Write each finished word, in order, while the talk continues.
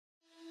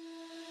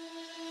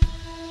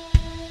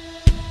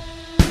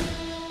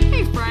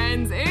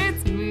friends.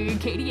 It's me,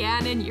 Katie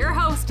Ann, and your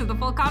host of the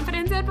Full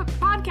Confidence Ed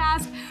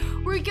podcast,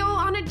 where we go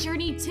on a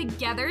journey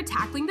together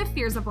tackling the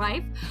fears of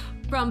life,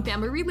 from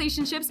family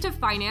relationships to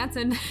finance.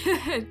 And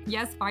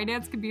yes,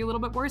 finance can be a little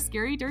bit more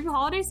scary during the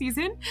holiday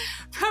season.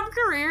 From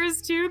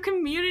careers to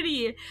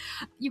community.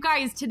 You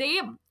guys,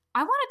 today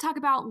I want to talk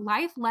about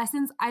life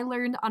lessons I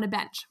learned on a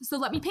bench. So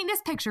let me paint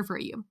this picture for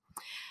you.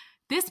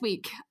 This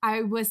week,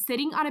 I was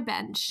sitting on a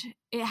bench.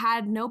 It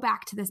had no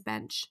back to this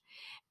bench.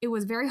 It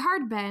was a very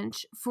hard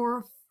bench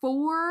for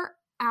 4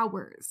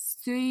 hours.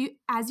 So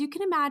as you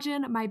can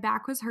imagine, my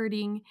back was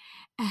hurting.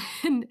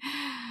 And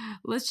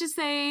let's just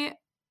say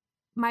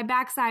my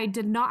backside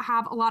did not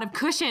have a lot of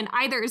cushion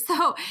either.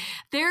 So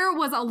there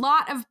was a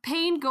lot of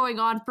pain going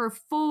on for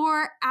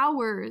 4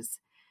 hours.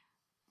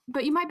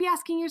 But you might be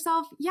asking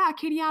yourself, yeah,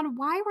 Katie Ann,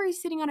 why were you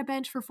sitting on a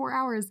bench for 4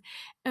 hours?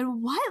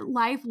 And what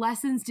life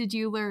lessons did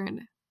you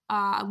learn?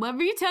 Let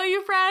me tell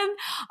you, friend,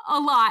 a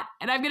lot.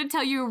 And I'm going to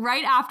tell you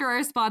right after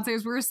our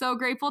sponsors. We're so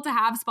grateful to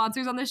have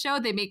sponsors on the show.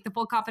 They make the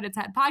Full Confidence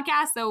Head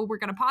podcast. So we're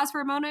going to pause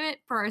for a moment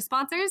for our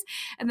sponsors.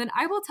 And then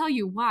I will tell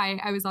you why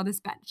I was on this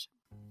bench.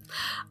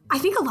 I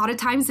think a lot of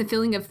times the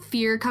feeling of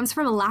fear comes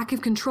from a lack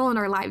of control in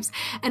our lives.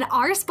 And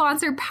our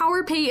sponsor,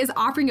 PowerPay, is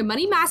offering a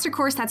money master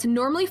course that's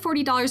normally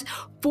 $40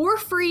 for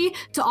free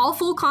to all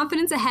Full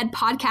Confidence Ahead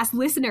podcast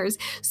listeners,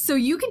 so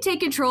you can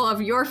take control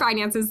of your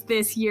finances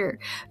this year.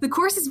 The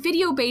course is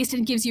video-based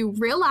and gives you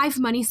real-life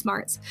money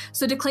smarts.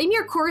 So to claim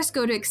your course,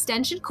 go to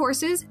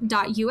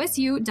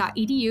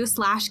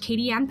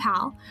extensioncourses.usu.edu/Katie Ann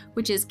Powell,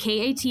 which is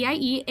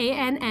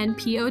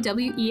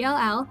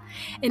KatieAnnPowell,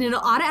 and it'll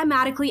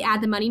automatically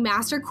add the money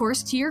master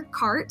course to your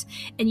cart,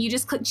 and you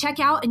just click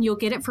checkout and you'll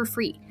get it for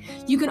free.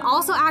 You can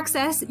also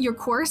access your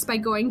course by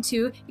going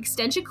to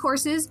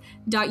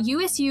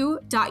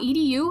extensioncourses.usu.edu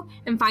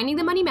and finding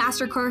the Money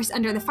Master course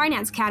under the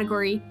finance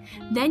category,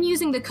 then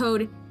using the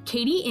code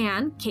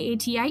KatieAnn,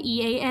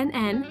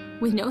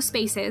 KatieAnn, with no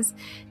spaces,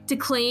 to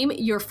claim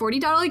your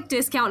 $40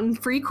 discount and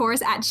free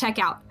course at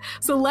checkout.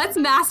 So let's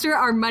master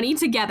our money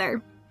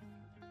together.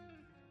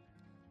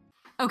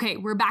 Okay,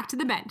 we're back to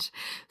the bench.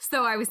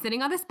 So I was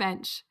sitting on this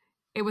bench.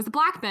 It was a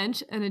black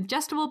bench, an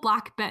adjustable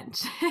black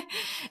bench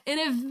in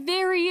a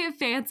very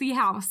fancy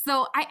house.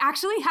 So I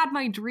actually had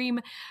my dream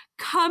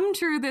come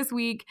true this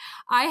week.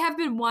 I have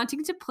been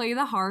wanting to play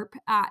the harp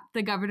at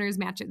the governor's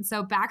mansion.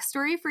 So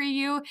backstory for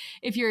you,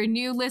 if you're a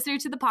new listener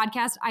to the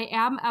podcast, I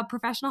am a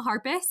professional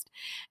harpist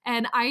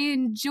and I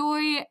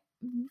enjoy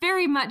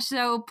very much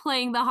so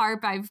playing the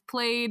harp. I've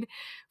played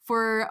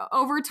for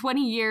over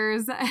 20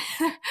 years,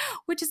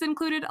 which has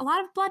included a lot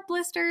of blood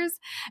blisters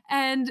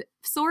and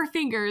sore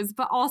fingers,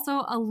 but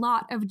also a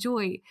lot of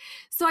joy.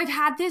 So I've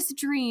had this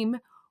dream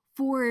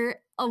for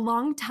a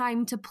long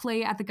time to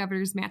play at the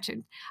governor's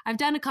mansion. I've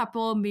done a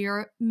couple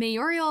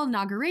mayoral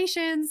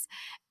inaugurations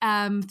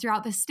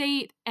throughout the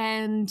state,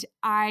 and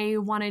I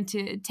wanted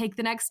to take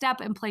the next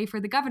step and play for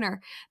the governor.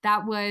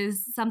 That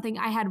was something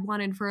I had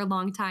wanted for a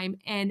long time,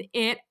 and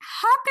it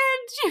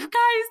happened, you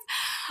guys.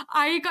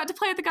 I got to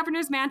play at the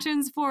governor's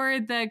mansions for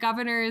the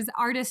governor's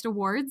artist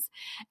awards,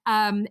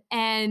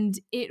 and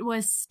it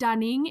was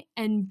stunning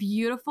and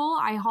beautiful.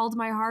 I hauled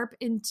my harp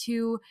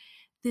into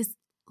this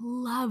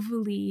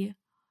lovely,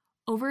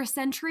 over a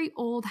century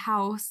old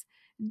house,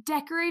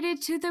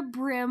 decorated to the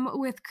brim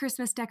with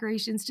Christmas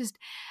decorations, just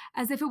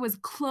as if it was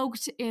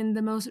cloaked in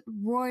the most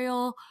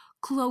royal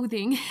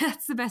clothing.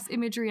 That's the best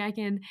imagery I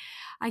can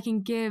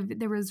give.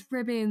 There was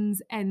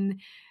ribbons, and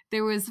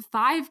there was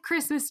 5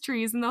 Christmas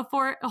trees in the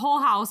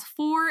whole house,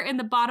 4 in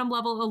the bottom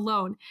level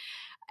alone.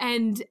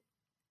 And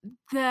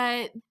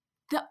the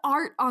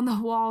art on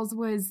the walls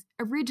was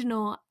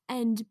original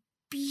and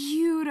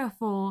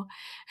beautiful,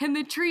 and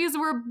the trees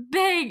were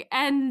big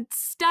and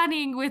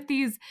stunning with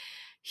these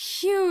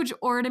huge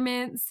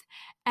ornaments,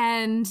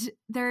 and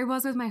there I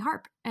was with my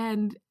harp,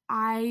 and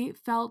I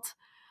felt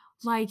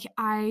like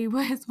I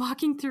was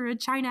walking through a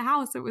China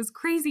house. It was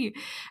crazy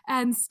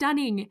and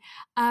stunning,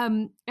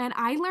 and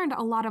I learned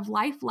a lot of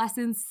life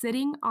lessons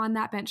sitting on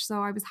that bench.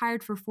 So I was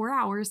hired for 4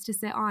 hours to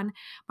sit on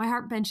my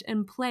harp bench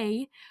and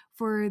play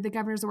for the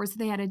governor's awards. So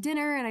they had a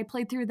dinner, and I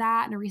played through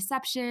that, and a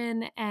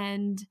reception,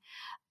 and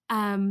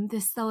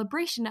this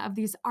celebration of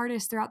these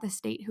artists throughout the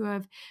state who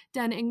have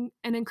done an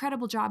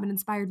incredible job and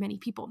inspired many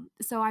people.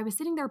 So I was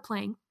sitting there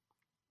playing,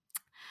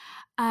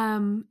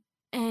 and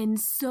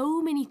so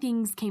many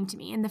things came to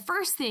me. And the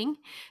first thing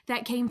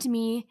that came to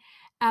me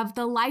of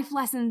the life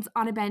lessons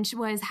on a bench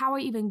was how I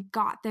even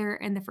got there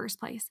in the first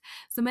place.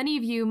 So many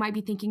of you might be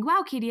thinking,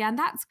 wow, Katie Ann,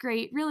 that's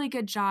great. Really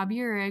good job.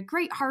 You're a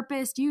great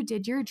harpist. You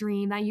did your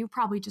dream. That you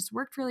probably just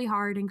worked really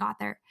hard and got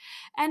there.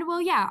 And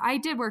well, yeah, I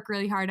did work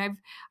really hard.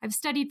 I've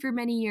studied for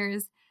many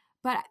years,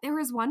 but there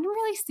was one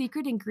really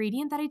secret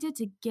ingredient that I did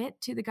to get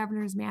to the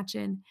governor's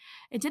mansion.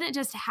 It didn't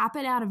just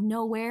happen out of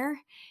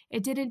nowhere.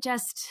 It didn't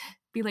just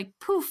be like,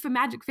 poof, a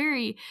magic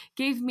fairy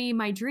gave me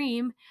my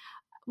dream.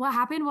 What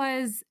happened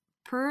was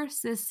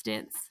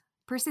persistence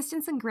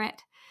and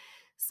grit.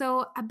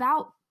 So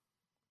about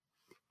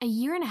a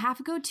year and a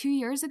half ago, 2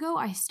 years ago,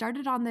 I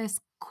started on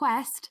this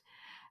quest,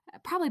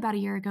 probably about a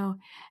year ago,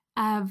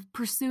 of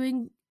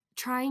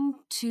trying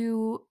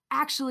to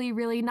actually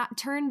really not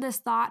turn this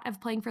thought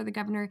of playing for the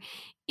governor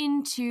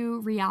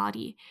into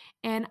reality.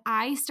 And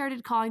I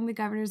started calling the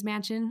governor's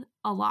mansion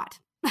a lot,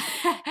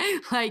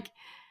 like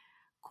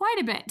quite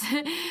a bit,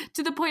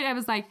 to the point I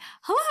was like,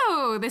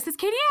 hello, this is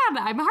Katie Ann.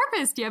 I'm a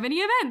harpist. Do you have any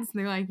events? And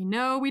they're like,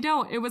 no, we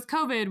don't. It was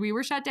COVID. We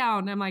were shut down.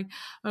 And I'm like,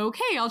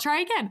 okay, I'll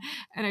try again.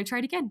 And I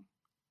tried again.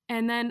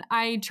 And then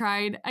I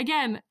tried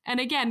again and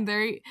again.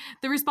 The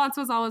response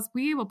was always,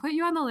 we will put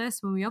you on the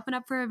list when we open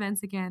up for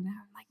events again.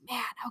 I'm like,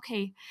 man,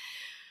 okay.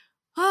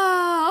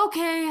 Oh,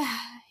 okay.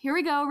 Here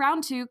we go.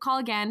 Round 2, call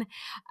again.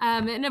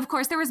 And of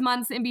course, there was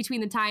months in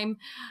between the time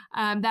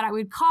that I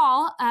would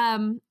call.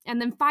 And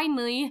then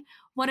finally,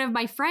 one of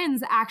my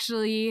friends,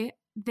 actually,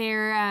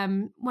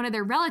 one of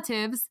their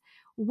relatives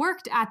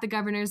worked at the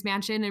governor's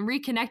mansion and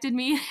reconnected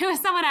me. It was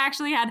someone I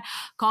actually had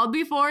called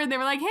before. They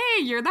were like,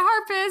 hey, you're the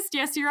harpist.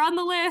 Yes, you're on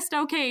the list.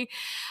 Okay.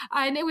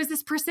 And it was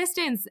this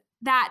persistence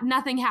that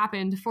nothing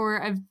happened for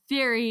a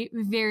very,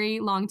 very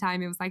long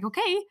time. It was like,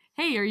 okay,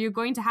 hey, are you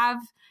going to have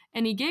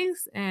any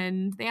gigs?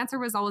 And the answer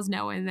was always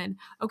no. And then,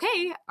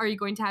 okay, are you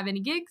going to have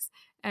any gigs?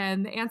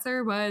 And the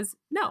answer was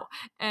no.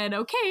 And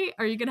okay,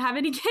 are you going to have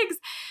any gigs?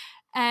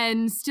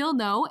 And still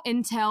no,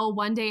 until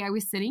one day I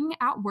was sitting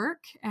at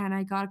work and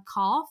I got a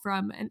call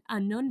from an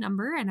unknown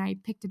number and I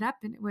picked it up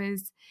and it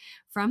was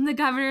from the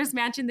governor's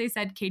mansion. They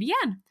said, Katie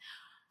Ann,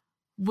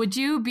 would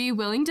you be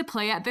willing to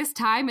play at this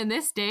time and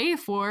this day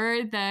for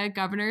the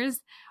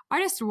governor's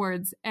artist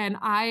awards? And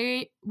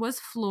I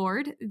was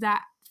floored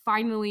that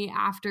finally,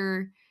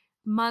 after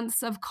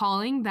months of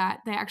calling, that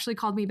they actually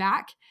called me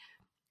back,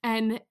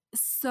 and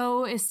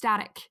so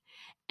ecstatic.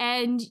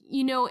 And,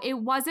 it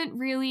wasn't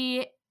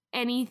really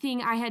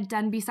anything I had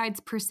done besides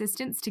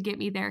persistence to get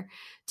me there.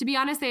 To be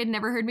honest, they had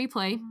never heard me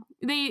play.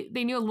 They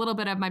knew a little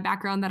bit of my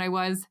background, that I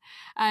was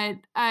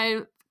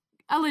a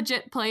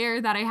legit player,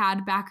 that I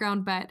had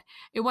background, but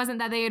it wasn't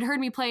that they had heard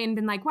me play and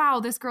been like, wow,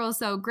 this girl is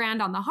so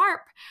grand on the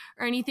harp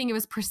or anything. It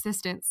was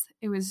persistence.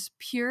 It was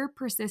pure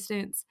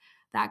persistence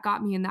that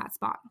got me in that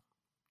spot.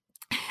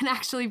 And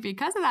actually,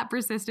 because of that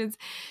persistence,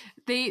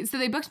 they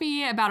booked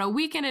me about a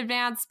week in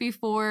advance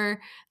before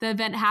the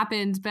event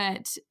happened,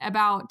 but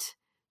about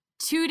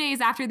 2 days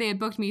after they had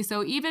booked me.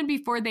 So even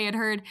before they had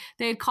heard,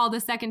 they had called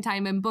a second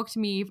time and booked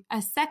me a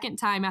second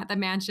time at the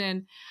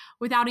mansion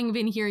without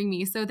even hearing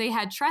me. So they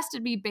had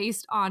trusted me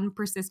based on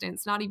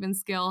persistence, not even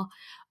skill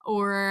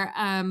or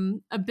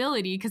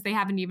ability, because they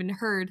haven't even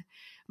heard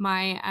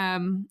my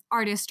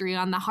artistry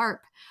on the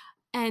harp.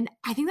 And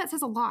I think that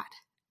says a lot.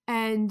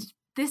 And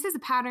this is a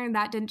pattern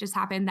that didn't just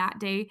happen that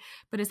day,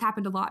 but has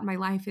happened a lot in my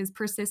life, is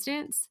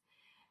persistence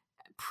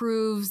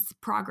proves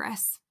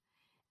progress.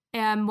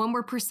 And when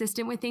we're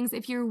persistent with things,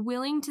 if you're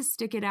willing to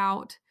stick it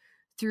out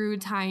through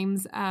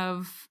times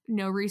of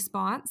no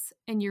response,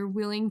 and you're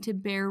willing to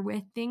bear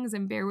with things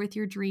and bear with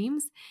your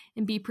dreams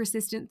and be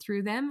persistent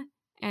through them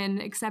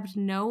and accept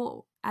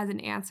no as an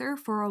answer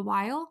for a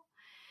while,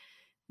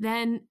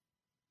 then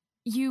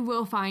you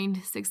will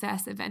find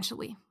success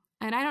eventually.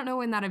 And I don't know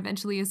when that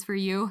eventually is for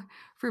you.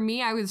 For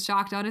me, I was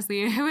shocked,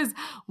 honestly. It was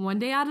one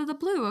day out of the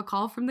blue, a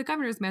call from the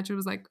governor's mansion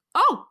was like,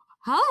 oh,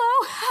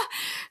 hello.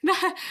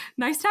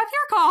 Nice to have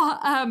your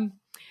call.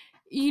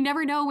 You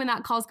never know when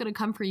that call is going to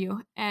come for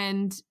you.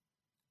 And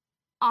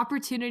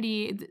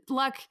opportunity,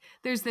 luck,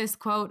 there's this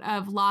quote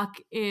of luck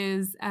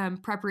is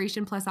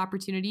preparation plus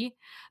opportunity.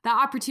 That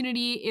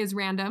opportunity is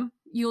random.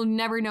 You'll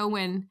never know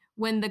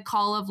when the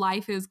call of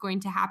life is going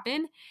to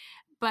happen,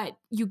 but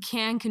you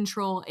can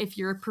control if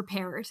you're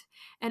prepared.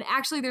 And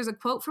actually, there's a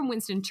quote from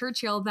Winston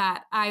Churchill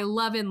that I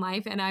love in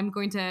life, and I'm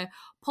going to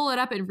pull it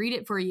up and read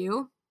it for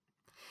you.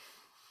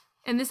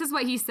 And this is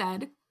what he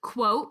said,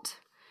 quote,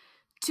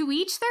 "To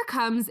each there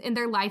comes in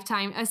their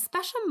lifetime a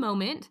special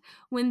moment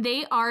when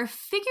they are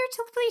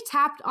figuratively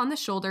tapped on the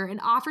shoulder and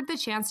offered the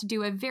chance to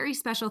do a very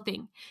special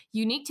thing,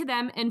 unique to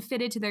them and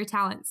fitted to their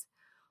talents.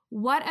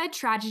 What a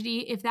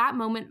tragedy if that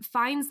moment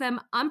finds them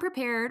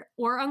unprepared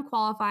or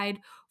unqualified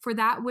for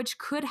that which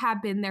could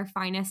have been their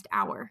finest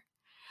hour."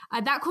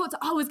 That quote's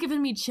always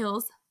given me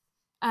chills,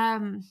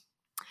 partly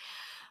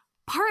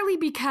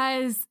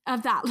because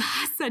of that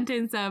last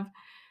sentence of,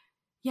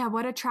 yeah,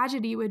 what a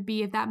tragedy it would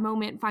be if that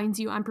moment finds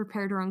you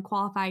unprepared or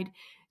unqualified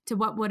to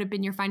what would have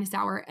been your finest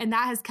hour. And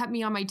that has kept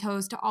me on my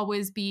toes to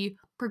always be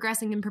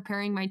progressing and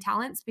preparing my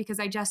talents, because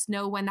I just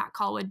know when that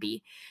call would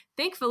be.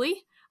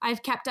 Thankfully,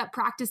 I've kept up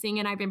practicing,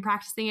 and I've been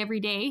practicing every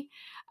day,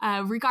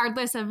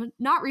 regardless of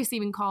not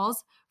receiving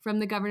calls from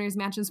the governor's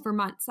mansions for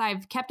months.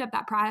 I've kept up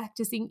that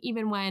practicing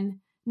even when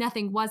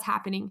nothing was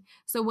happening.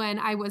 So when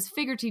I was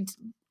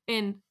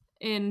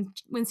in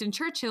Winston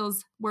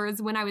Churchill's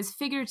words, when I was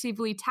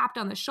figuratively tapped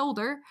on the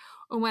shoulder,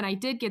 or when I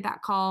did get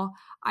that call,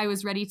 I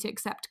was ready to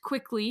accept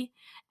quickly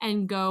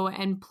and go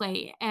and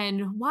play.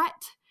 And what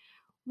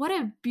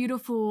a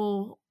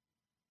beautiful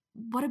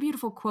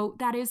quote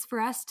that is for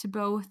us to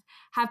both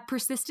have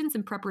persistence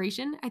and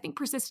preparation. I think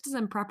persistence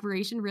and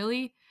preparation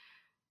really,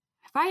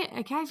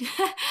 I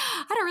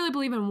don't really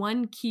believe in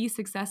one key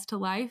success to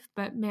life,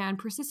 but man,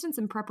 persistence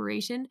and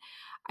preparation,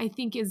 I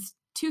think, is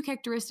two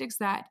characteristics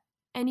that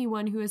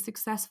anyone who is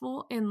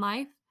successful in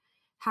life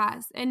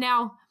has. And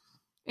now,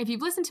 if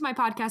you've listened to my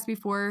podcast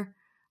before,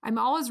 I'm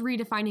always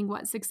redefining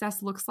what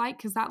success looks like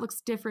because that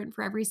looks different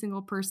for every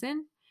single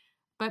person.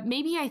 But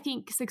maybe I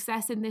think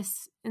success in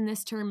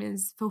this term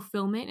is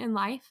fulfillment in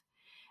life.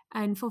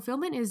 And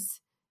fulfillment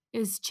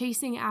is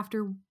chasing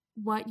after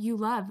what you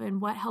love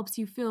and what helps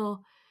you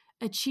feel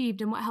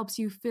achieved and what helps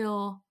you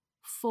feel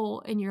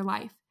full in your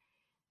life.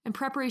 And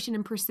preparation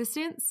and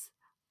persistence,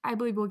 I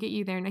believe, will get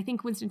you there. And I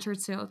think Winston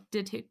Churchill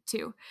did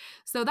too.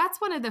 So that's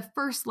one of the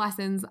first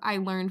lessons I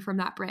learned from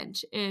that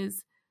bench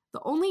is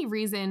the only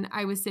reason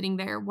I was sitting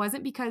there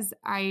wasn't because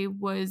I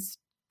was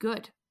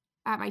good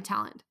at my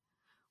talent,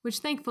 which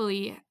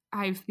thankfully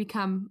I've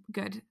become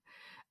good.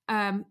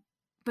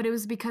 But it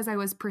was because I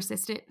was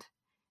persistent.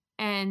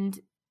 And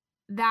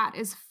that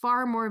is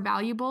far more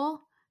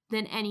valuable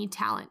than any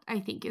talent, I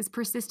think, is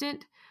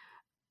persistent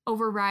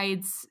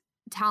overrides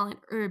talent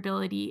or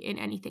ability in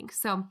anything.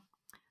 So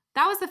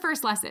that was the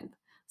first lesson.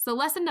 So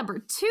lesson number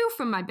 2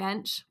 from my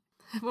bench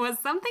was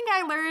something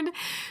I learned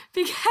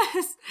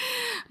because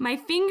my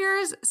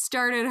fingers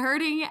started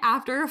hurting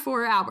after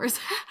 4 hours.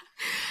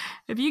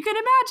 If you can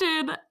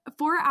imagine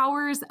 4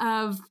 hours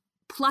of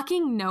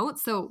plucking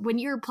notes. So when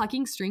you're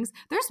plucking strings,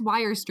 there's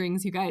wire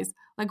strings, you guys.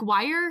 Like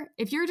wire,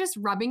 if you're just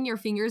rubbing your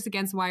fingers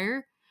against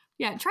wire,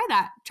 yeah, try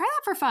that. Try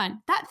that for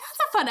fun. That's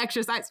a fun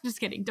exercise. Just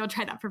kidding. Don't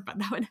try that for fun.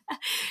 That one,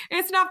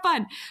 it's not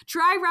fun.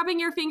 Try rubbing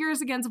your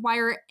fingers against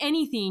wire,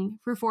 anything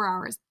for 4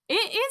 hours. It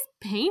is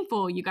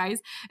painful, you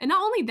guys. And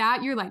not only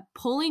that, you're like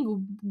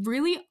pulling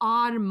really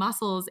odd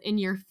muscles in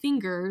your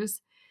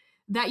fingers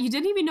that you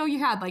didn't even know you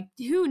had. Like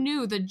who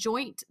knew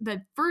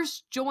the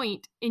first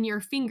joint in your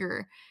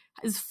finger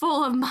is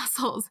full of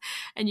muscles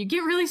and you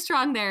get really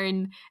strong there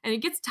and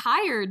it gets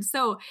tired.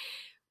 So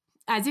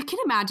as you can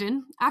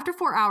imagine, after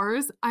 4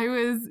 hours, I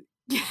was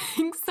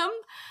getting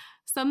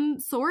some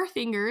sore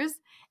fingers,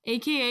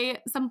 aka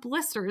some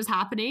blisters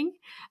happening.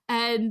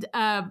 And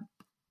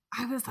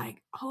I was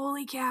like,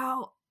 holy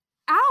cow,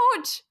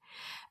 ouch.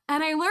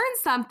 And I learned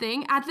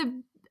something at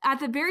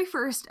the very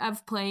first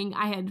of playing.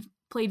 I had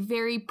played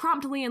very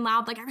promptly and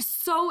loud. Like I was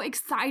so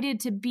excited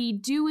to be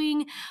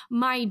doing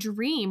my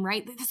dream,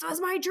 right? This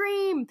was my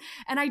dream.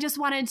 And I just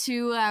wanted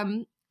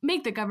to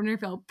make the governor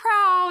feel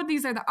proud.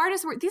 These are the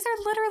artists. These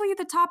are literally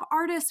the top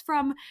artists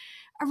from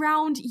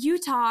around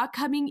Utah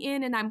coming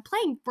in and I'm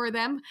playing for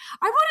them.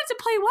 I wanted to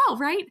play well,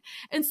 right?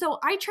 And so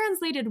I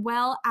translated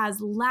well as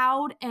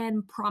loud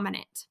and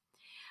prominent.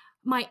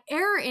 My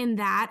error in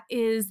that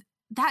is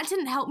that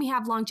didn't help me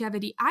have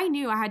longevity. I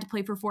knew I had to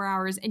play for 4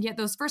 hours, and yet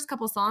those first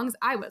couple songs,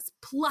 I was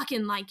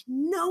plucking like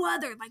no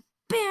other, like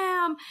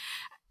bam.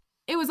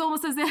 It was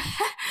almost as if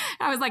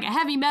I was like a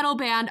heavy metal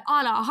band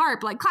on a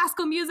harp. Like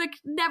classical music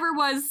never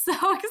was so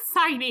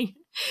exciting.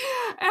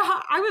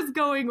 I was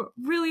going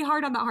really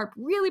hard on the harp,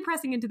 really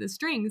pressing into the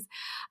strings,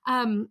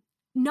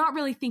 not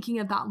really thinking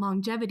of that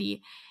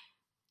longevity.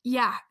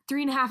 Yeah,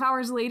 3.5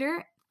 hours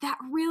later, that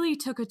really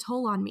took a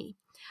toll on me.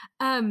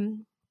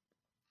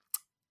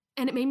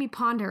 And it made me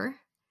ponder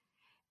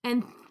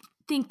and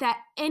think that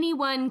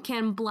anyone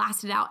can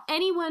blast it out.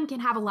 Anyone can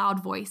have a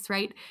loud voice,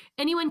 right?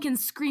 Anyone can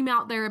scream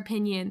out their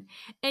opinion.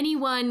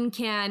 Anyone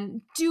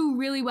can do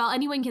really well.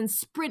 Anyone can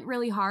sprint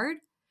really hard,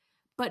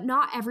 but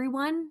not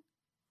everyone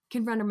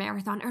can run a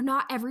marathon or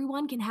not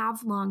everyone can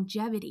have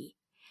longevity.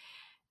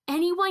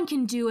 Anyone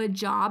can do a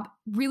job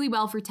really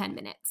well for 10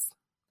 minutes.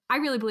 I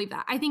really believe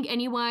that. I think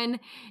anyone,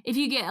 if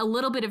you get a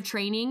little bit of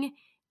training,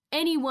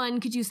 anyone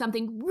could do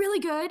something really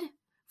good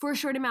for a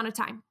short amount of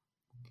time,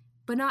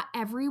 but not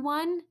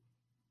everyone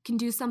can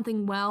do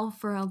something well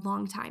for a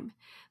long time.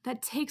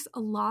 That takes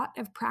a lot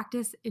of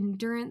practice,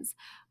 endurance,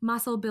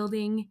 muscle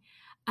building.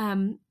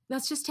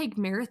 Let's just take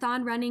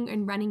marathon running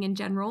and running in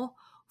general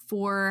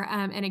for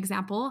an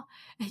example.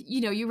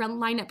 You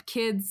line up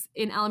kids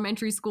in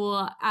elementary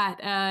school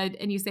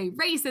and you say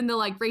race, and they'll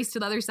like race to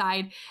the other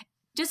side.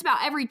 Just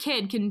about every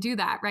kid can do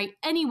that, right?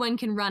 Anyone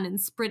can run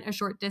and sprint a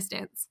short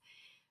distance.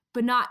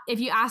 But not if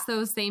you ask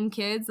those same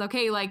kids,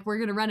 okay, like we're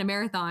going to run a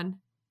marathon.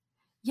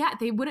 Yeah,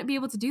 they wouldn't be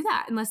able to do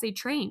that unless they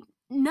train.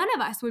 None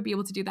of us would be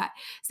able to do that.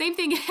 Same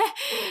thing,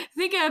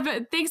 think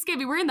of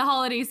Thanksgiving. We're in the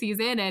holiday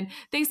season and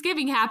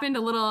Thanksgiving happened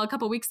a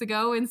couple weeks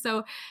ago. And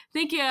so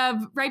think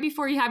of right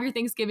before you have your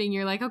Thanksgiving,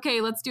 you're like,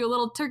 okay, let's do a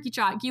little turkey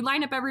trot. You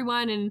line up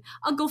everyone and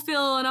Uncle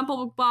Phil and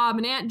Uncle Bob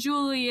and Aunt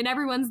Julie and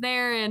everyone's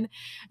there. And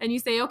you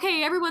say,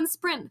 okay, everyone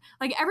sprint.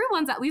 Like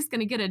everyone's at least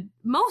going to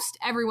most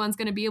everyone's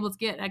going to be able to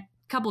get a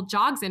couple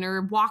jogs in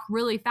or walk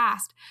really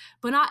fast,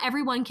 but not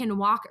everyone can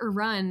walk or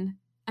run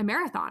a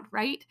marathon,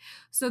 right?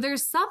 So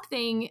there's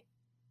something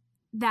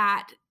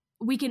that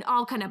we can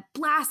all kind of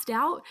blast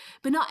out,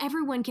 but not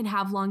everyone can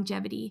have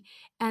longevity.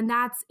 And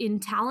that's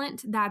in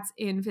talent, that's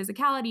in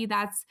physicality,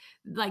 that's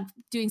like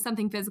doing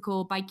something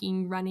physical,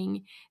 biking,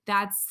 running.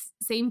 That's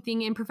same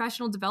thing in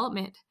professional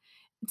development.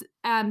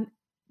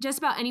 Just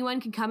about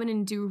anyone can come in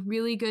and do a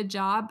really good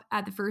job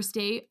at the first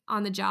day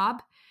on the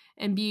job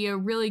and be a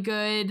really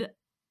good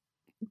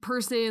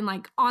person,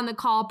 like on the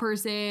call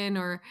person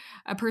or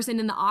a person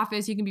in the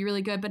office, you can be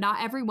really good, but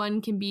not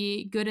everyone can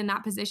be good in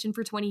that position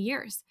for 20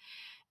 years.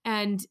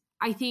 And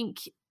I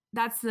think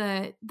that's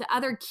the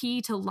other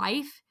key to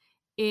life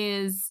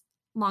is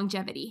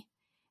longevity.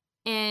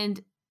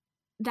 And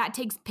that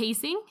takes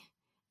pacing,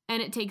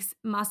 and it takes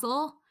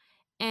muscle,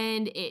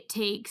 and it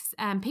takes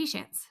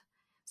patience.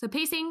 So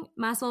pacing,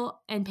 muscle,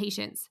 and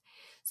patience.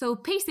 So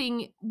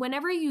pacing,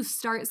 whenever you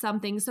start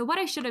something, so what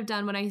I should have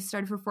done when I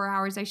started for 4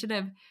 hours, I should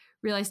have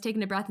realized,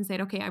 taken a breath and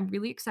said, okay, I'm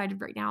really excited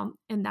right now,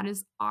 and that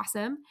is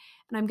awesome.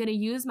 And I'm going to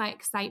use my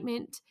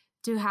excitement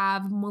to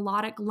have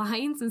melodic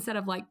lines instead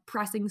of like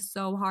pressing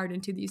so hard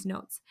into these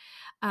notes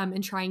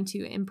and trying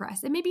to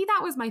impress. And maybe that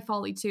was my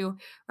folly too.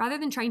 Rather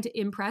than trying to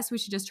impress, we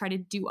should just try to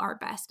do our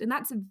best. And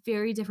that's a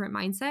very different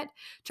mindset.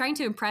 Trying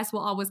to impress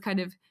will always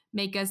kind of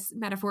make us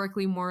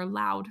metaphorically more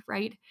loud,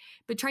 right?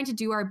 But trying to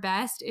do our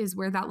best is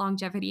where that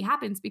longevity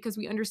happens, because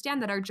we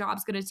understand that our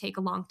job's going to take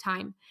a long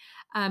time.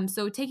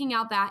 So taking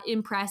out that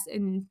impress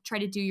and try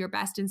to do your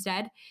best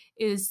instead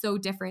is so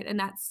different. And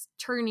that's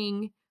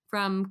turning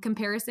from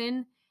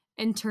comparison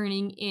and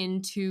turning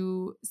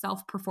into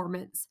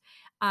self-performance.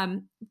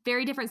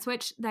 Very different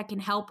switch that can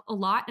help a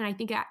lot. And I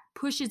think that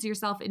pushes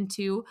yourself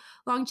into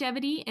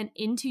longevity and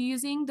into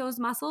using those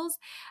muscles.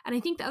 And I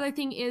think the other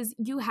thing is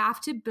you have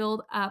to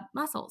build up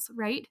muscles,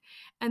 right?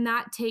 And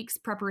that takes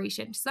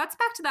preparation. So that's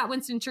back to that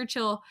Winston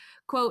Churchill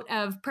quote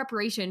of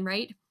preparation,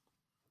 right?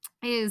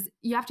 Is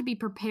you have to be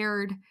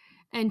prepared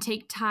and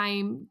take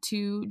time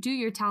to do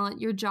your talent,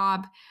 your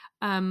job.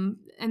 And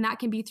that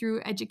can be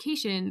through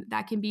education.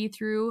 That can be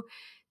through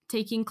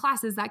taking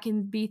classes. That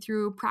can be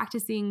through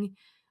practicing,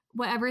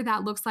 whatever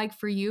that looks like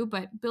for you,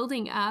 but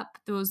building up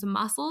those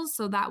muscles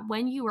so that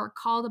when you are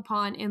called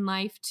upon in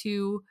life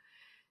to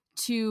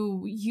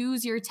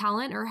use your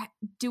talent or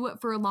do it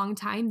for a long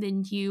time,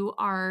 then you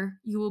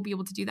will be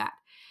able to do that.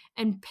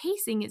 And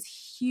pacing is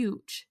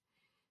huge.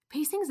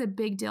 Pacing is a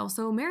big deal.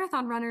 So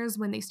marathon runners,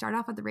 when they start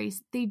off at the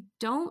race, they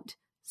don't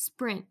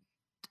sprint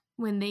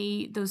when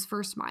those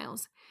first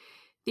miles.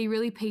 They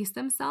really pace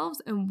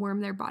themselves and warm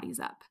their bodies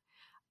up.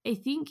 I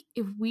think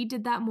if we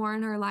did that more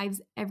in our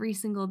lives every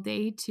single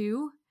day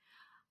too,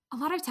 a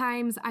lot of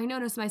times I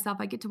notice myself,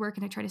 I get to work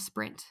and I try to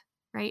sprint,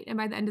 right? And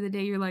by the end of the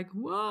day, you're like,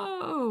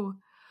 whoa,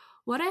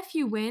 what if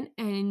you went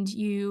and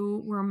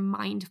you were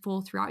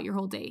mindful throughout your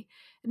whole day?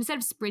 And instead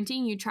of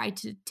sprinting, you try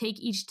to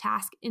take each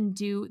task and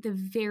do the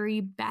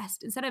very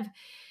best. Instead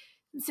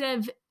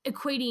of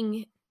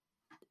equating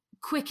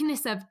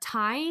quickness of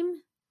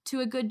time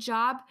to a good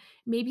job,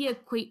 maybe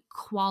equate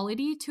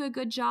quality to a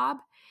good job.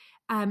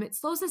 It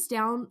slows us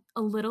down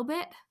a little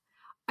bit.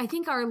 I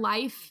think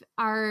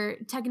our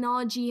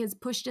technology has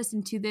pushed us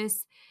into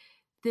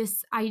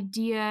this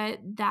idea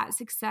that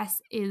success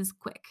is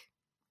quick,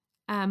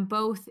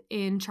 both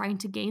in trying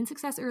to gain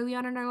success early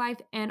on in our life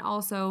and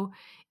also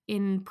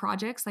in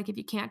projects. Like if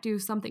you can't do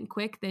something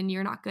quick, then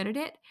you're not good at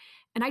it.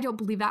 And I don't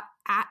believe that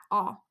at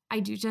all. I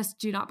do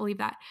not believe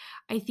that.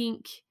 I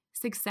think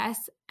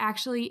success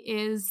actually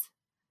is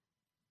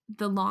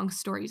the long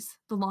stories,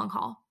 the long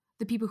haul.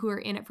 The people who are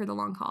in it for the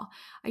long haul.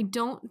 I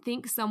don't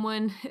think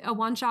a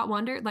one-shot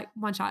wonder,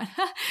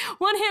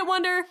 one-hit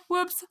wonder,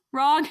 whoops,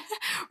 wrong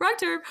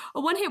term. A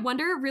one-hit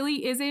wonder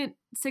really isn't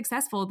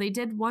successful. They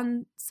did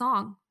one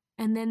song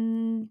and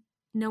then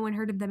no one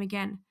heard of them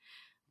again.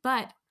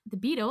 But the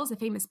Beatles, a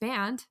famous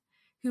band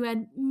who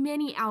had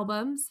many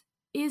albums,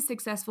 is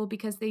successful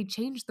because they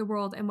changed the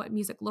world and what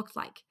music looked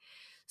like.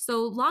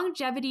 So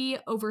longevity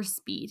over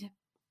speed.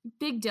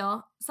 Big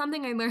deal.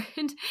 Something I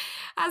learned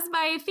as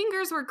my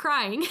fingers were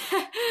crying.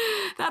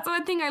 That's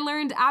one thing I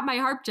learned at my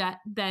harp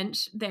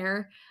bench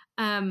there,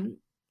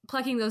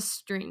 plucking those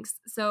strings.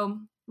 So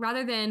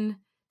rather than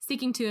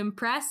seeking to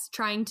impress,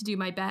 trying to do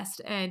my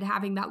best and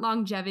having that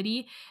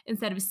longevity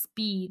instead of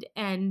speed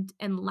and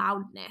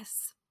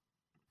loudness.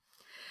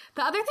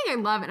 The other thing I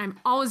love, and I'm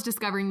always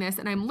discovering this,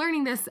 and I'm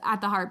learning this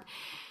at the harp,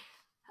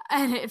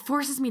 and it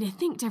forces me to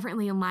think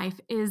differently in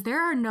life, is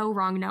there are no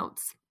wrong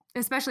notes.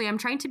 Especially, I'm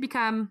trying to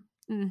become,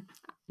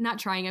 not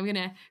trying, I'm going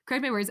to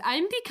correct my words.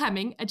 I'm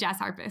becoming a jazz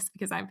harpist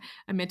because I'm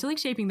mentally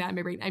shaping that in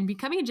my brain. I'm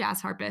becoming a jazz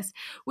harpist,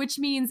 which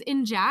means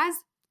in jazz,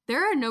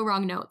 there are no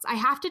wrong notes. I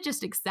have to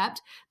just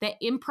accept that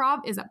improv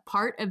is a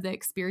part of the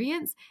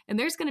experience and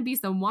there's going to be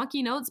some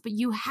wonky notes, but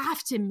you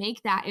have to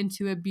make that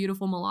into a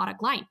beautiful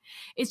melodic line.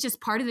 It's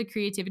just part of the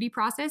creativity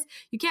process.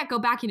 You can't go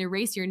back and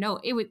erase your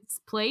note. It was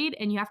played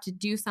and you have to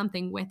do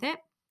something with it.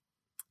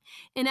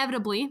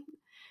 Inevitably,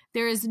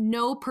 there is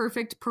no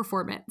perfect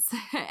performance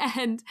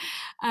and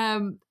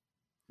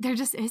there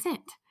just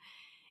isn't.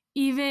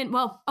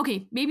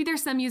 Maybe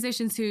there's some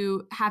musicians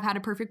who have had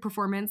a perfect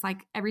performance,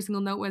 like every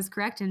single note was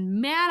correct.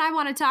 And man, I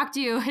want to talk to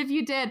you if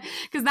you did,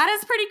 because that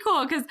is pretty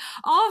cool. Because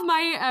all of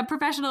my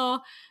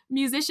professional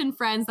musician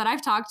friends that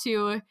I've talked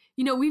to,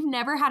 we've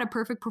never had a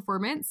perfect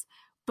performance,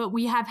 but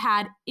we have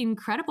had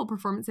incredible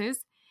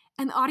performances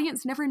and the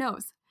audience never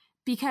knows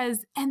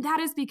and that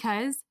is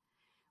because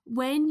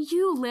when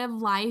you live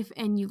life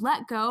and you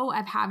let go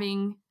of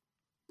having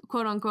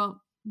quote unquote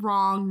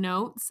wrong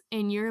notes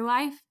in your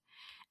life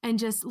and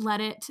just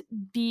let it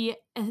be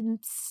a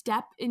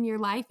step in your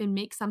life and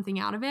make something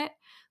out of it.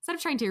 Instead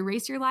of trying to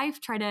erase your life,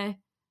 try to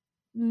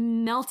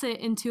melt it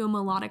into a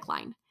melodic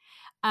line.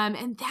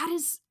 And that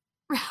is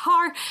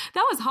hard.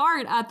 That was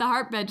hard at the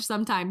harp bench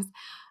sometimes.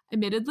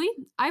 Admittedly,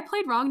 I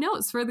played wrong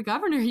notes for the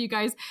governor, you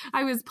guys.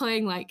 I was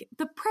playing like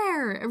the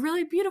prayer, a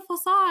really beautiful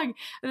song.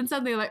 And then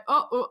suddenly like,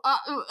 that was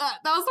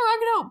the wrong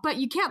note. But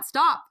you can't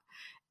stop.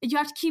 You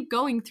have to keep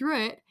going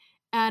through it.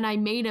 And I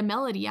made a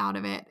melody out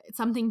of it,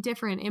 something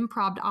different,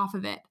 improv off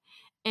of it.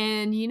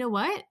 And you know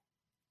what?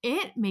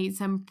 It made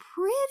some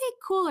pretty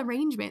cool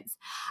arrangements.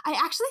 I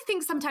actually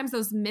think sometimes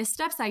those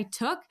missteps I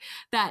took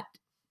that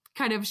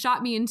kind of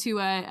shot me into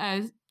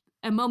a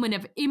moment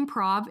of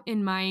improv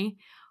in my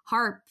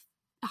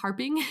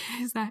harping,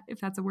 if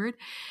that's a word,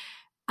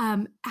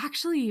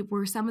 actually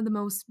were some of the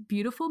most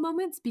beautiful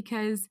moments,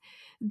 because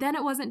then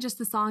it wasn't just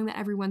the song that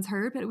everyone's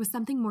heard, but it was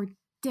something more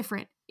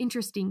different,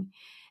 interesting.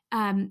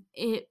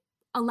 It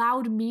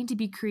allowed me to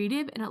be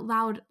creative and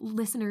allowed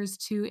listeners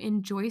to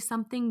enjoy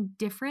something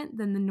different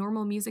than the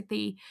normal music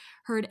they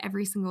heard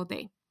every single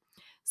day.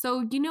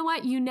 So you know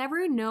what? You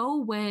never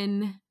know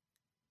when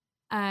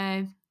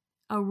a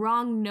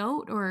wrong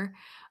note or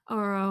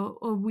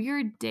a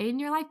weird day in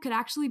your life could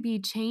actually be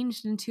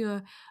changed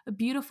into a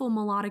beautiful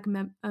melodic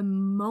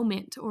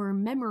moment or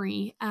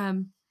memory.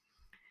 You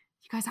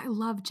guys, I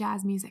love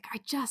jazz music. I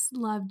just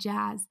love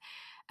jazz.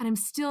 And I'm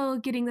still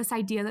getting this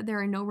idea that there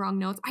are no wrong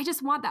notes. I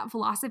just want that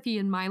philosophy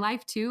in my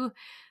life too,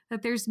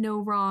 that there's no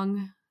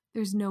wrong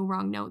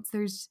notes.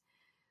 There's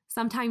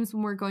sometimes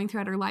when we're going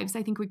throughout our lives,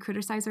 I think we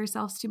criticize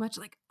ourselves too much,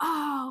 like,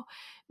 oh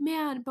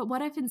man, but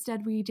what if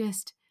instead we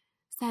just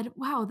said,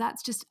 wow,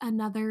 that's just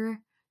another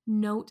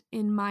note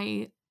in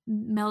my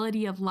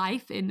melody of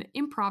life, and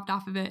improv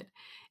off of it.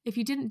 If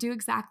you didn't do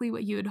exactly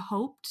what you had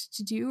hoped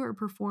to do or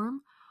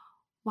perform,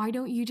 why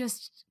don't you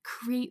just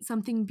create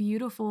something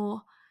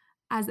beautiful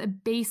as a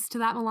base to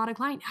that melodic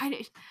line?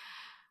 I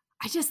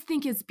just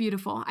think it's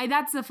beautiful.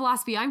 That's the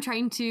philosophy I'm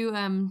trying to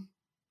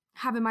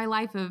have in my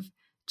life, of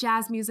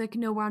jazz music,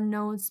 no wrong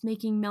notes,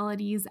 making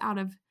melodies out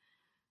of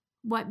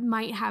what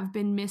might have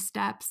been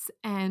missteps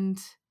and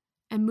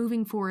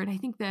moving forward. I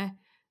think the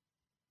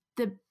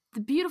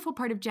beautiful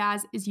part of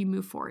jazz is you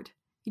move forward.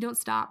 You don't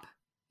stop.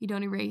 You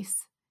don't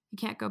erase. You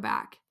can't go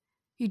back.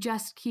 You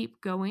just keep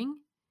going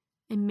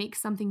and make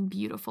something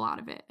beautiful out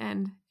of it.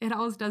 And it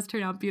always does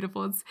turn out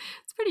beautiful. It's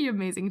pretty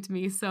amazing to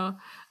me. So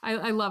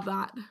I love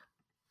that.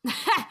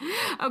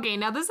 Okay,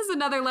 now this is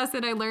another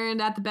lesson I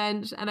learned at the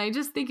bench, and I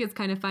just think it's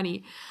kind of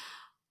funny.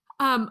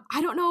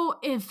 I don't know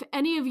if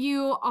any of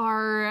you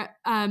are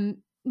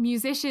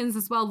musicians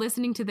as well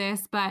listening to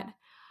this, but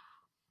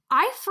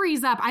I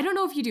freeze up. I don't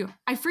know if you do.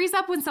 I freeze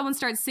up when someone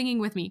starts singing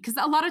with me, because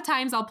a lot of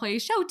times I'll play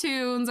show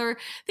tunes or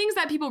things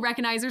that people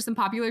recognize or some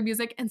popular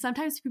music, and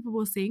sometimes people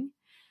will sing.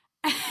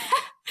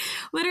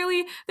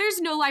 Literally, there's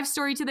no life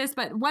story to this,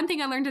 but one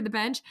thing I learned at the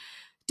bench: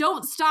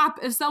 don't stop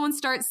if someone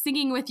starts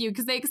singing with you,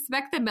 because they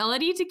expect the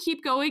melody to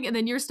keep going and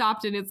then you're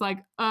stopped and it's like,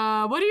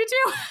 what do you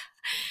do?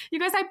 You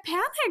guys, I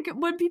panic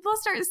when people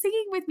start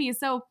singing with me.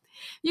 So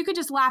you could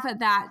just laugh at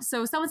that.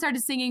 So someone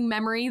started singing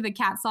Memory, the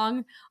Cat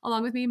song,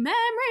 along with me, Memory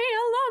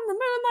along the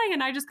moonlight.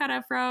 And I just kind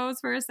of froze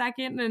for a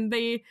second, and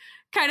they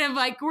kind of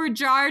like were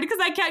jarred because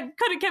I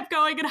could have kept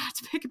going and I had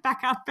to pick it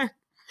back up.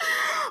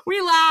 We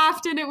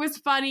laughed and it was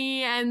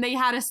funny, and they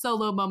had a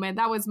solo moment.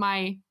 That was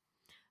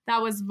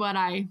what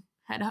I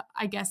had,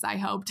 I guess I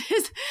hoped, is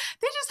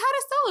they just had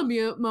a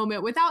solo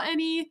moment without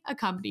any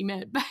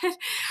accompaniment. But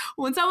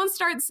when someone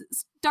starts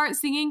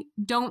singing,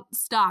 don't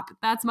stop.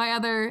 That's my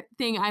other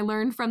thing I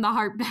learned from the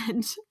harp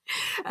bench.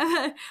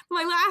 My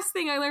last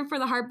thing I learned from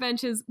the harp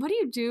bench is, what do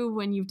you do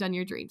when you've done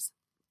your dreams?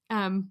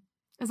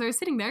 As I was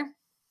sitting there,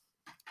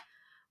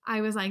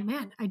 I was like,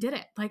 man, I did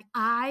it. Like,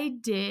 I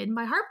did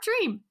my harp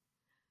dream.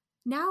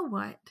 Now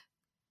what?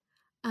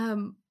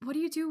 What do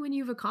you do when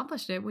you've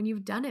accomplished it, when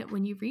you've done it,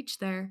 when you've reached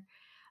there?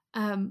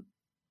 I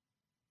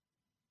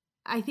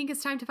think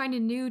it's time to find a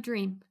new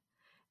dream.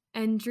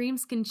 And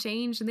dreams can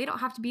change, and they don't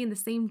have to be in the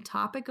same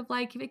topic of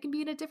life. It can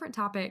be in a different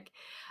topic.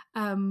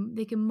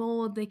 They can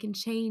mold, they can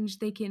change,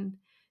 they can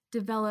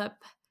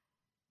develop.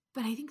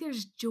 But I think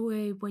there's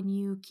joy when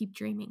you keep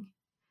dreaming.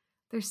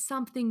 There's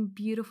something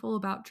beautiful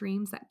about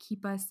dreams that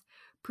keep us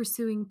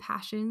pursuing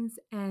passions,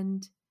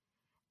 and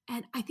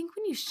I think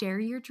when you share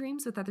your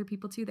dreams with other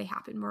people too, they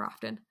happen more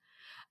often.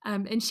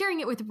 And sharing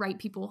it with the right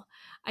people.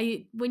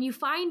 When you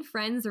find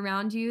friends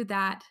around you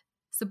that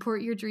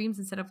support your dreams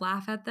instead of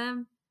laugh at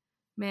them,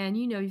 man,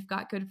 you know you've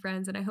got good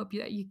friends, and I hope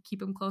that you keep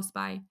them close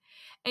by.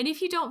 And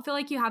if you don't feel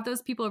like you have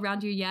those people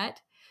around you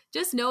yet,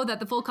 just know that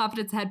the Full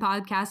Confidence Ahead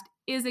podcast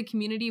is a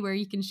community where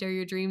you can share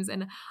your dreams,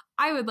 and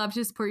I would love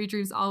to support your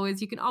dreams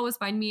always. You can always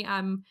find me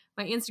on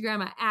my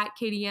Instagram at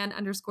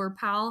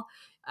 @KatieAnn_Powell.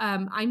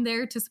 I'm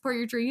there to support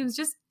your dreams.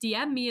 Just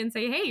DM me and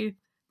say, hey,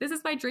 this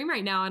is my dream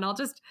right now. And I'll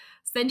just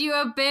send you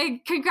a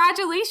big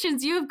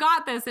congratulations, you've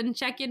got this, and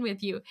check in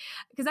with you.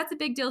 Because that's a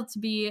big deal to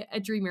be a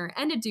dreamer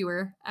and a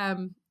doer.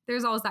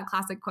 there's always that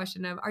classic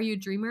question of, are you a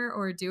dreamer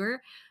or a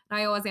doer? And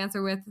I always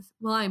answer with,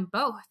 well, I'm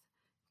both.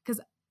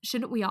 Because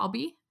shouldn't we all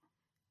be?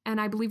 And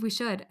I believe we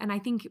should. And I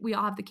think we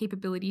all have the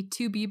capability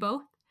to be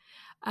both,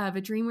 of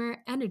a dreamer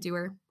and a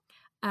doer.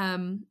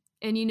 And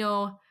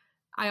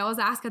I always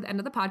ask at the end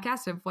of the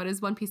podcast of what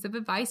is one piece of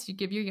advice you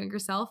give your younger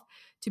self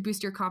to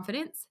boost your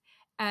confidence?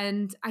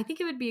 And I think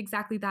it would be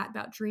exactly that,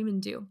 about dream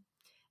and do.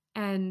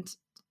 And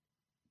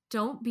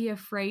don't be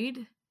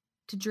afraid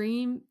to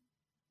dream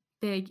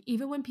big,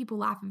 even when people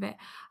laugh at it.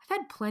 I've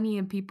had plenty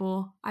of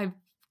people I've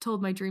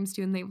told my dreams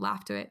to and they've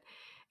laughed at it.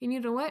 And you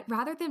know what?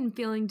 Rather than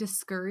feeling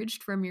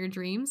discouraged from your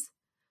dreams,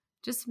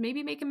 just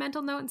maybe make a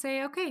mental note and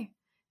say, okay,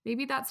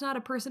 maybe that's not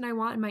a person I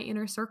want in my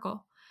inner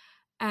circle.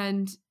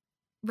 And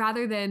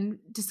rather than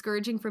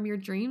discouraging from your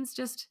dreams,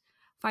 just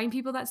find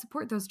people that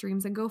support those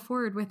dreams and go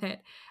forward with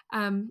it.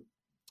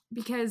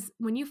 Because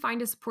when you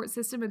find a support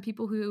system and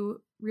people who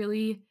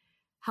really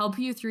help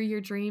you through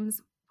your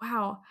dreams,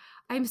 wow,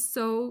 I'm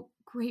so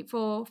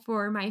grateful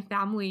for my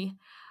family.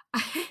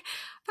 I've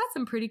had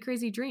some pretty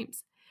crazy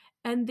dreams.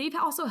 And they've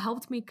also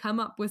helped me come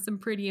up with some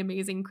pretty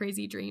amazing,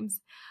 crazy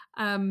dreams.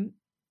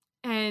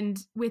 And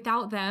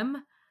without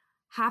them,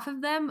 half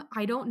of them,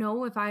 I don't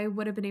know if I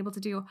would have been able to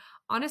do.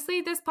 Honestly,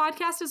 this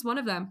podcast is one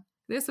of them.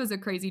 This was a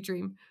crazy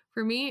dream.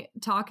 For me,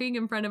 talking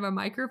in front of a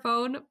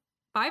microphone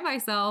by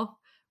myself,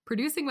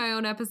 producing my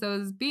own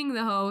episodes, being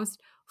the host,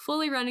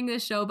 fully running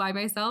this show by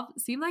myself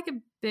seemed like a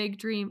big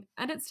dream.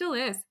 And it still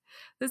is.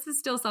 This is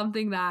still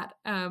something that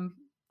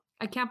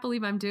I can't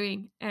believe I'm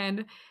doing.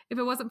 And if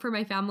it wasn't for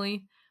my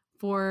family,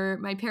 for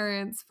my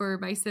parents, for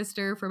my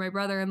sister, for my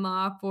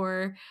brother-in-law,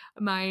 for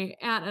my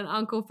aunt and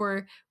uncle,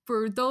 for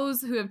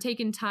those who have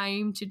taken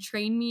time to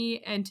train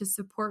me and to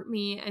support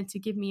me and to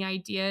give me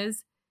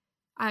ideas,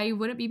 I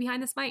wouldn't be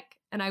behind this mic,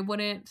 and I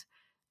wouldn't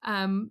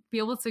be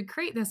able to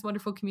create this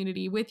wonderful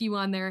community with you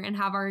on there and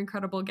have our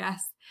incredible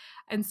guests.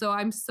 And so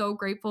I'm so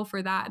grateful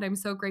for that. And I'm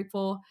so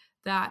grateful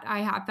that I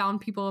have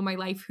found people in my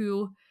life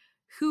who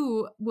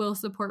will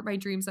support my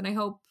dreams. And I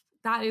hope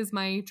that is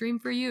my dream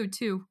for you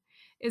too,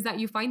 is that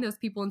you find those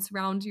people and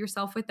surround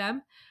yourself with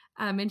them.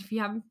 And if you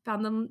haven't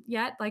found them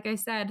yet, like I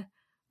said,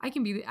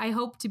 I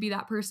hope to be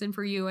that person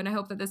for you. And I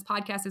hope that this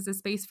podcast is a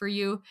space for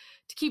you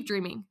to keep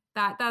dreaming.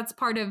 That's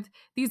part of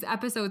these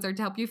episodes, are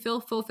to help you feel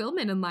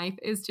fulfillment in life,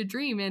 is to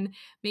dream. And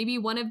maybe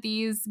one of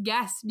these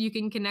guests you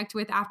can connect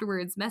with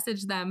afterwards,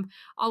 message them.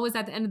 Always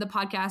at the end of the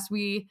podcast,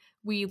 we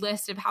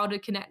list of how to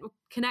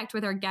connect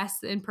with our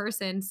guests in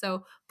person.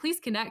 So please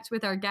connect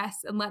with our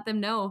guests and let them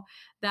know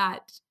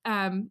that,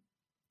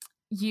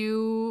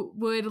 you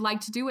would like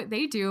to do what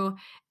they do,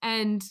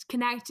 and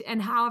connect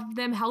and have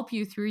them help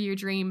you through your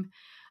dream.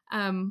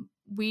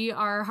 We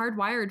are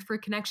hardwired for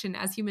connection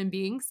as human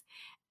beings.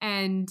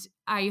 And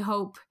I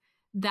hope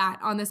that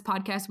on this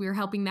podcast, we are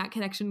helping that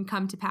connection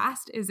come to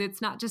pass.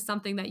 It's not just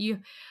something that you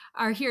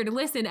are here to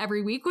listen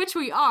every week, which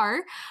we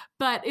are,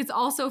 but it's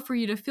also for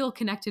you to feel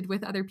connected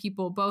with other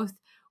people, both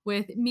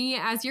with me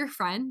as your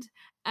friend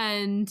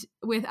and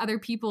with other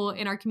people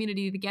in our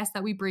community, the guests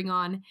that we bring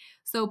on.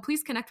 So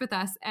please connect with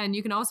us. And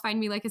you can always find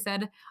me, like I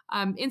said,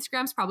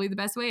 Instagram's probably the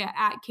best way,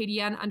 at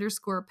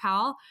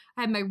KDN_Powell.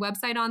 I have my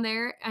website on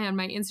there and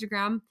my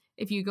Instagram.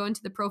 If you go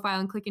into the profile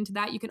and click into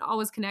that, you can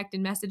always connect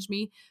and message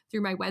me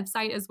through my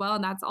website as well.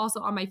 And that's also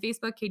on my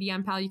Facebook,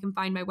 KDN Powell. You can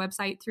find my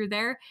website through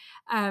there.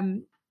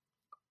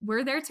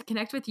 We're there to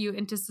connect with you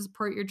and to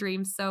support your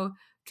dreams. So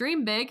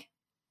dream big,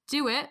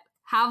 do it,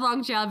 have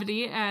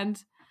longevity,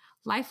 and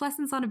life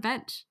lessons on a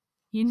bench.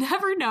 You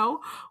never know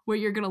what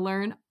you're going to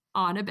learn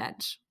on a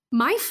bench.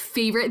 My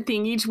favorite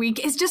thing each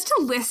week is just to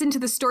listen to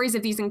the stories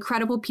of these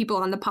incredible people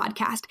on the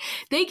podcast.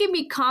 They give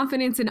me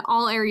confidence in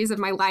all areas of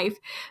my life.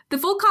 The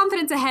Full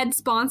Confidence Ahead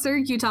sponsor,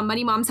 Utah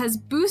Money Moms, has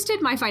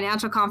boosted my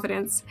financial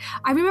confidence.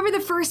 I remember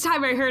the first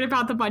time I heard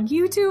about them on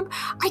YouTube,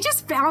 I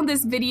just found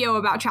this video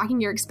about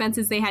tracking your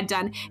expenses they had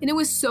done, and it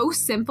was so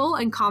simple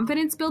and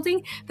confidence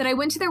building that I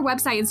went to their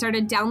website and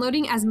started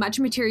downloading as much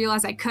material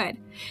as I could.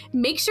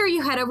 Make sure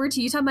you head over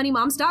to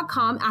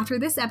utahmoneymoms.com after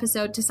this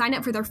episode to sign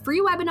up for their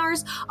free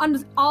webinars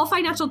on all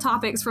financial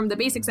topics, from the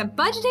basics of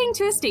budgeting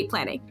to estate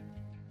planning.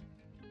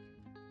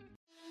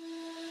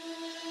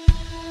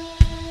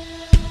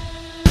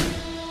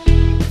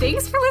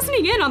 Thanks for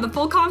listening in on the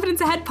Full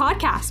Confidence Ahead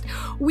podcast.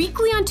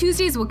 Weekly on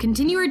Tuesdays, we'll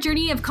continue our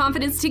journey of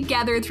confidence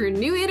together through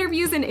new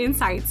interviews and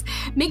insights.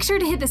 Make sure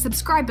to hit the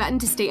subscribe button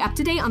to stay up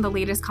to date on the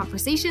latest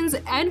conversations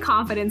and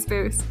confidence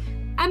boosts.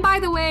 And by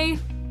the way,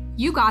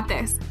 you got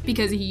this,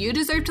 because you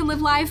deserve to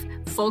live life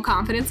full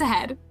confidence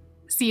ahead.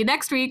 See you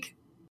next week.